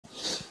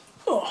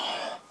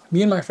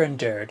Me and my friend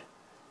Jared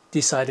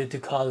decided to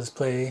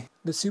cosplay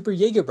the Super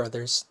Jaeger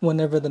brothers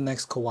whenever the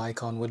next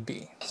KawaiiKon would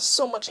be.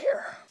 So much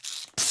hair.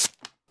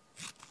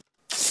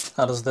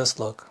 How does this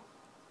look?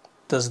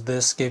 Does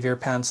this give your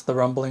pants the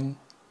rumbling?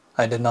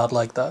 I did not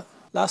like that.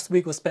 Last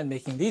week was spent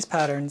making these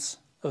patterns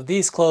of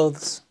these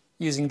clothes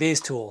using these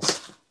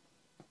tools.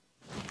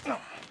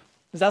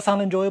 Does that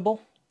sound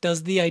enjoyable?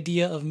 Does the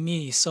idea of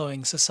me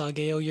sewing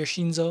Sasageo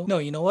Yoshinzo? No,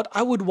 you know what?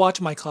 I would watch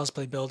my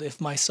cosplay build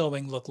if my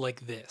sewing looked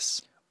like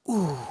this.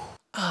 Ooh.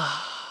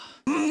 Ah.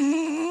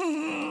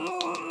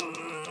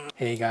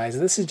 Hey guys,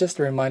 this is just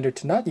a reminder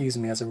to not use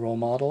me as a role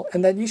model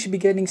and that you should be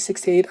getting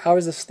 6 to 8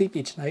 hours of sleep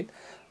each night,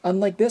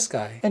 unlike this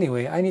guy.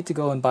 Anyway, I need to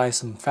go and buy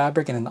some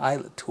fabric and an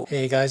eyelet tool.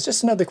 Hey guys,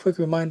 just another quick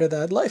reminder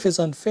that life is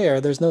unfair.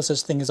 There's no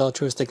such thing as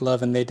altruistic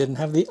love and they didn't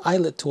have the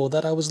eyelet tool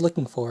that I was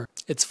looking for.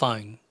 It's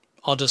fine.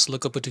 I'll just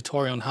look up a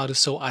tutorial on how to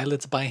sew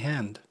eyelets by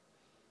hand.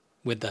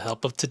 With the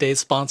help of today's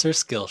sponsor,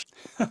 Skillshare.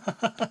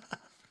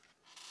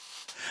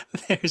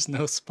 There's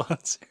no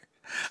sponsor.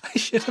 I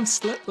should have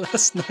slept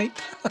last night.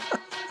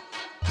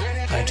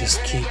 I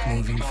just keep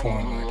moving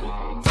forward.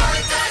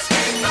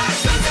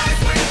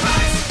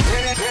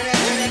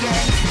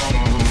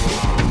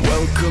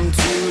 Welcome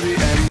to the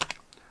end.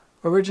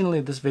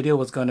 Originally, this video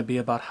was going to be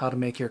about how to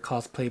make your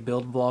cosplay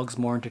build vlogs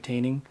more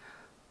entertaining,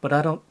 but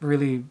I don't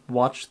really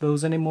watch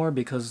those anymore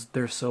because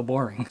they're so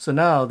boring. So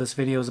now this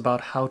video is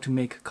about how to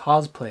make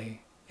cosplay,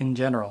 in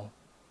general,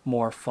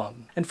 more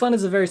fun. And fun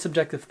is a very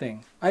subjective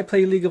thing. I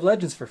play League of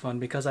Legends for fun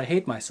because I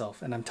hate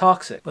myself and I'm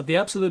toxic. But the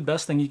absolute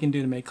best thing you can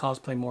do to make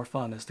cosplay more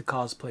fun is to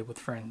cosplay with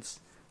friends.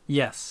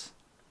 Yes.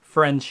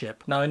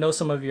 Friendship. Now I know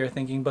some of you are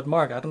thinking, but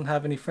Mark, I don't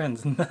have any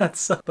friends and that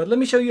sucks. But let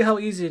me show you how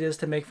easy it is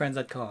to make friends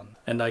at con.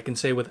 And I can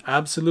say with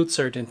absolute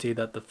certainty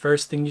that the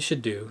first thing you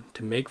should do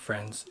to make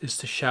friends is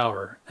to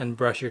shower and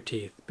brush your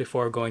teeth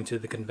before going to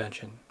the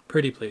convention.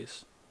 Pretty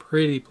please.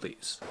 Pretty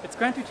please. It's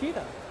Grant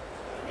Uchida.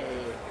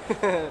 Hey.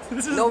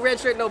 No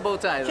red shirt, no bow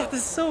tie though. Yeah, this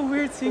is so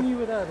weird seeing you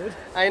without it.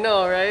 I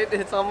know, right?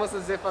 It's almost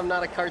as if I'm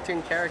not a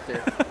cartoon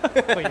character.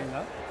 Wait, you're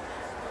not?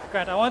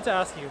 Grant, I want to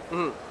ask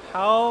you,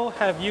 how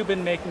have you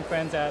been making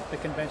friends at the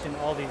convention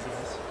all these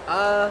years?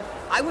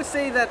 I would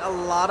say that a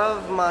lot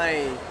of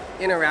my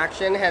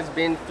interaction has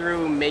been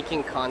through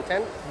making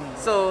content.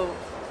 So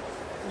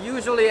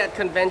usually at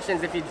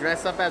conventions, if you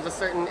dress up as a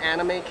certain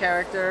anime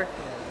character,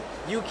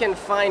 you can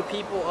find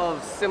people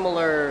of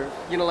similar,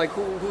 you know, like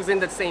who's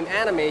in the same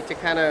anime to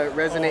kind of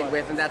resonate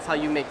with, and that's how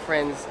you make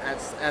friends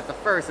at the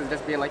first, is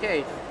just being like,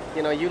 hey,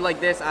 you know, you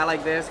like this, I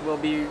like this,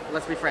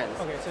 let's be friends.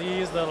 Okay, so you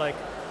use the like,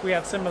 we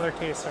have similar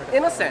tastes sort of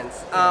in a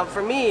sense.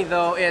 For me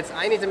though, it's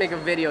I need to make a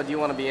video, do you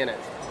want to be in it?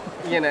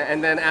 You know,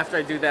 and then after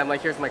I do that, I'm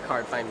like, here's my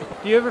card, find me.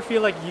 Do you ever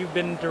feel like you've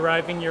been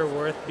deriving your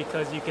worth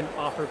because you can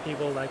offer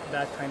people like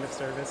that kind of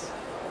service?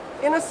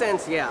 In a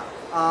sense, yeah.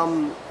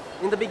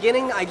 In the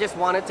beginning, I just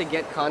wanted to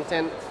get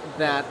content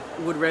that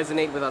would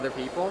resonate with other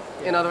people.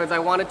 Yeah. In other words, I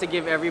wanted to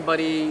give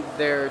everybody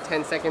their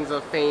 10 seconds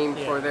of fame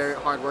for their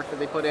hard work that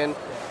they put in.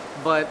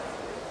 But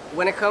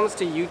when it comes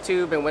to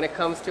YouTube and when it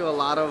comes to a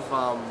lot of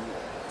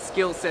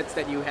skill sets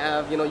that you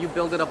have, you know, you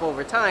build it up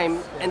over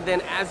time, and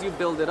then as you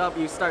build it up,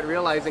 you start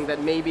realizing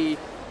that maybe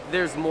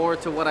there's more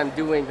to what I'm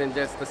doing than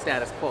just the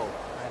status quo.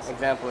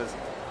 Example is,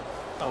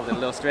 oh, the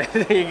little straight.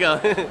 There you go.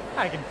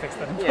 I can fix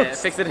that in post. Yeah,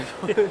 fix it in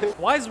post.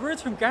 Wise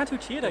words from Grant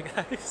Uchida,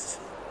 guys.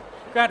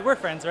 Grant, we're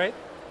friends, right?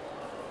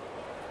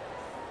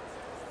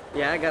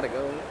 Yeah, I gotta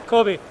go.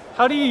 Kobe,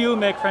 how do you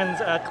make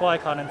friends at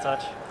KawaiiKon and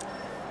such?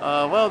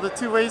 Well, the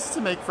two ways to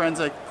make friends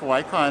at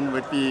KawaiiKon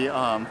would be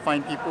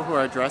find people who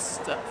are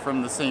dressed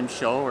from the same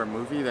show or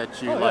movie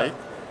that you like,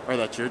 or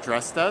that you're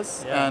dressed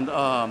as, and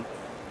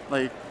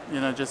like,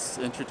 you know, just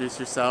introduce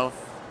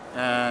yourself.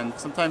 And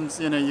sometimes,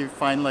 you know, you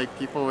find like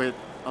people with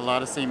a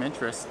lot of same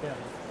interests.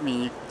 I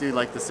mean, you do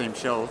like the same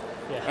show.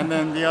 And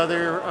then the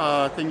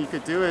other thing you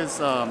could do is,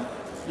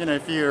 you know,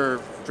 if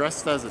you're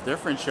dressed as a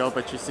different show,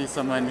 but you see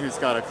someone who's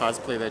got a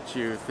cosplay that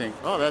you think,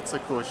 oh, that's a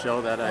cool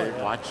show that I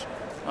watch.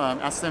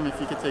 Ask them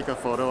if you could take a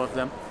photo of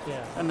them.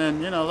 And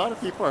then, you know, a lot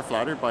of people are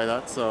flattered by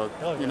that, so,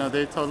 you know,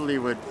 they totally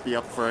would be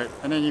up for it.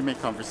 And then you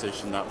make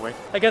conversation that way.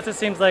 I guess it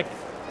seems like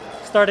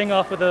starting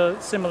off with a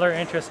similar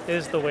interest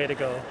is the way to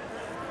go.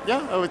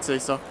 Yeah, I would say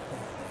so.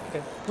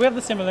 Okay. We have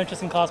the similar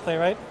interest in cosplay,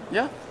 right?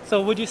 Yeah. So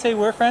would you say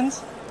we're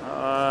friends?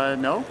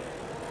 No.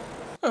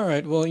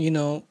 Alright, well, you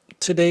know,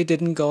 today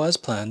didn't go as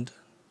planned,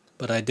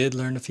 but I did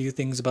learn a few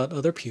things about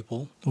other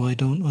people. Why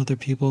don't other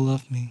people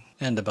love me?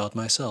 And about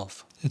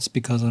myself. It's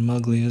because I'm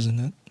ugly, isn't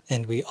it?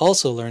 And we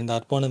also learned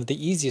that one of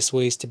the easiest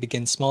ways to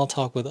begin small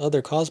talk with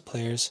other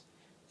cosplayers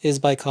is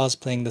by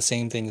cosplaying the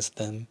same thing as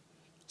them.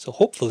 So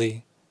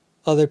hopefully,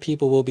 other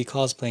people will be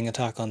cosplaying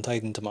Attack on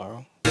Titan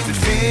tomorrow. If it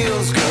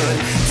feels good,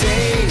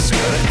 tastes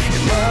good,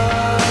 it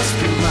must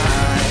be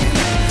mine.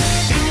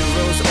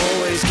 Heroes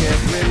always get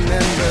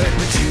remembered,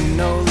 but you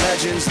know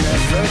legends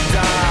never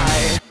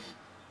die.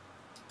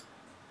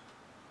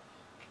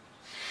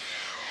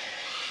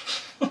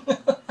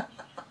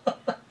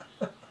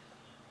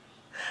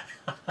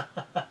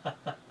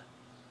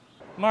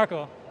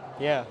 Marco.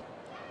 Yeah.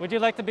 Would you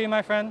like to be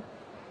my friend?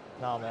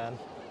 No, man.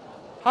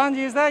 Hanji,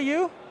 is that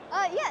you?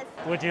 Yes.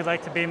 Would you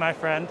like to be my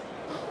friend?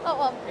 Oh,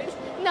 well,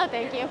 no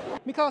thank you.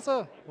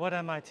 Mikasa, what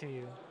am I to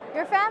you?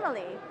 Your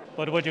family.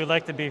 But would you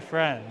like to be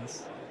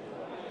friends?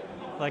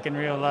 Like in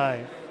real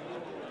life?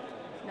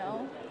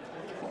 No.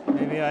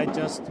 Maybe I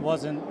just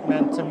wasn't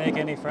meant to make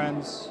any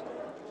friends.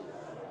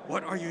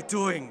 What are you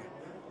doing?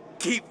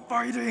 Keep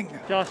fighting!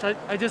 Josh,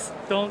 I just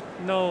don't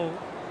know.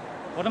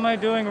 What am I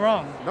doing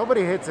wrong?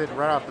 Nobody hits it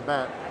right off the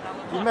bat.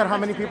 You met how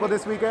many people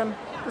this weekend?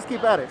 Just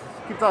keep at it.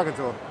 Keep talking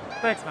to them.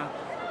 Thanks, man.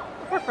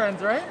 We're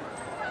friends, right?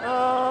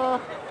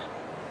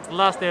 It's the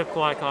last day of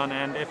KawaiiKon,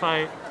 and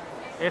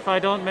if I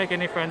don't make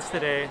any friends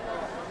today,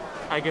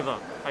 I give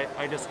up.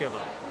 I just give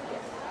up.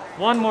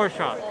 One more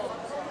shot.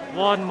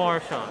 One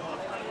more shot.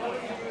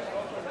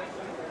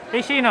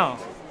 Hey, Shino.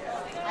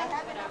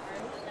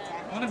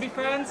 Wanna be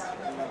friends?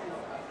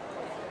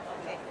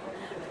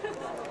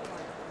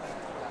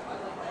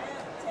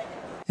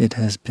 It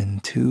has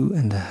been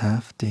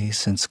 2.5 days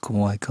since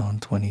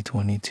KawaiiKon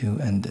 2022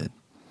 ended,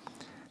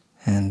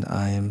 and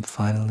I am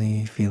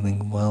finally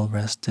feeling well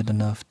rested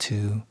enough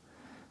to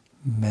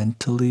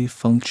mentally,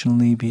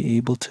 functionally be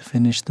able to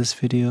finish this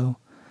video,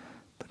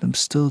 but I'm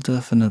still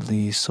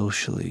definitely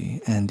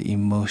socially and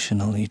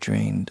emotionally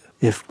drained.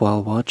 If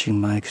while watching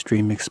my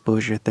extreme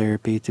exposure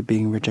therapy to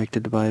being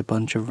rejected by a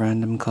bunch of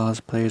random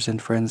cosplayers and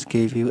friends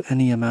gave you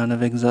any amount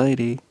of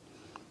anxiety,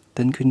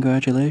 then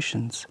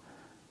congratulations.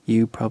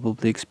 You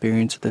probably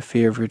experienced the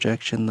fear of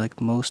rejection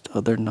like most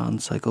other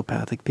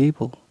non-psychopathic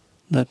people.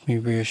 Let me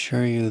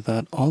reassure you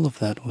that all of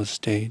that was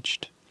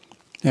staged.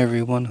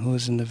 Everyone who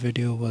was in the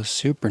video was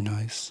super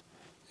nice,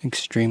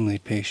 extremely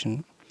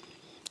patient,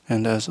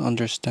 and as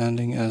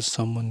understanding as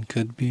someone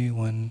could be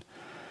when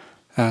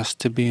asked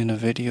to be in a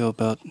video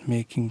about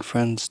making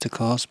friends to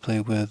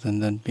cosplay with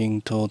and then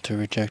being told to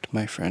reject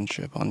my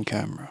friendship on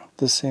camera.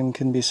 The same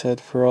can be said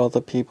for all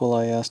the people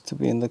I asked to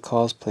be in the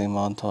cosplay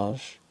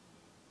montage,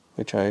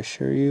 which I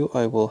assure you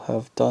I will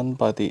have done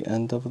by the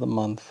end of the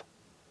month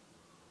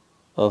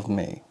of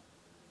May,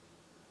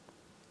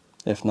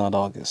 if not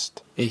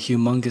August. A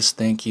humongous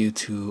thank you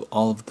to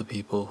all of the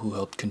people who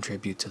helped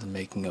contribute to the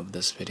making of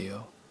this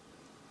video.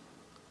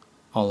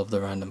 All of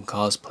the random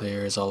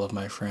cosplayers, all of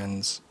my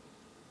friends,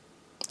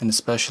 and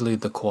especially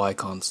the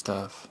KawaiiKon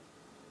staff.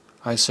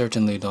 I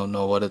certainly don't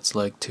know what it's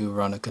like to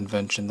run a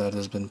convention that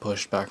has been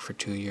pushed back for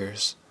 2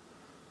 years,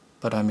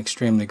 but I'm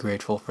extremely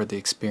grateful for the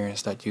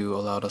experience that you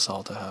allowed us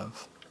all to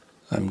have.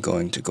 I'm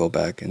going to go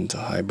back into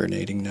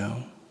hibernating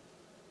now.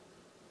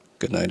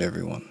 Good night,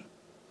 everyone.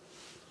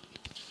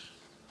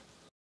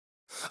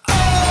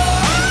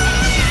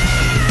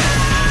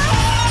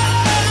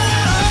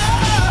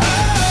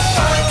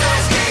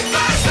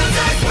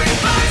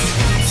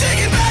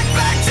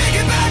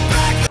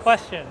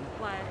 Question.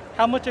 What?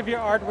 How much of your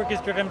artwork is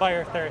driven by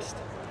your thirst?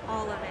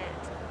 All of it.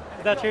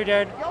 Is that true,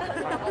 Jared? All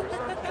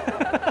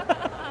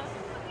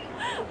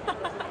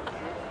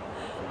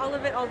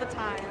of it, all the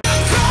time.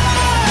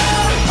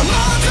 I'm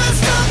all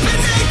dressed up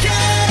and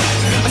naked.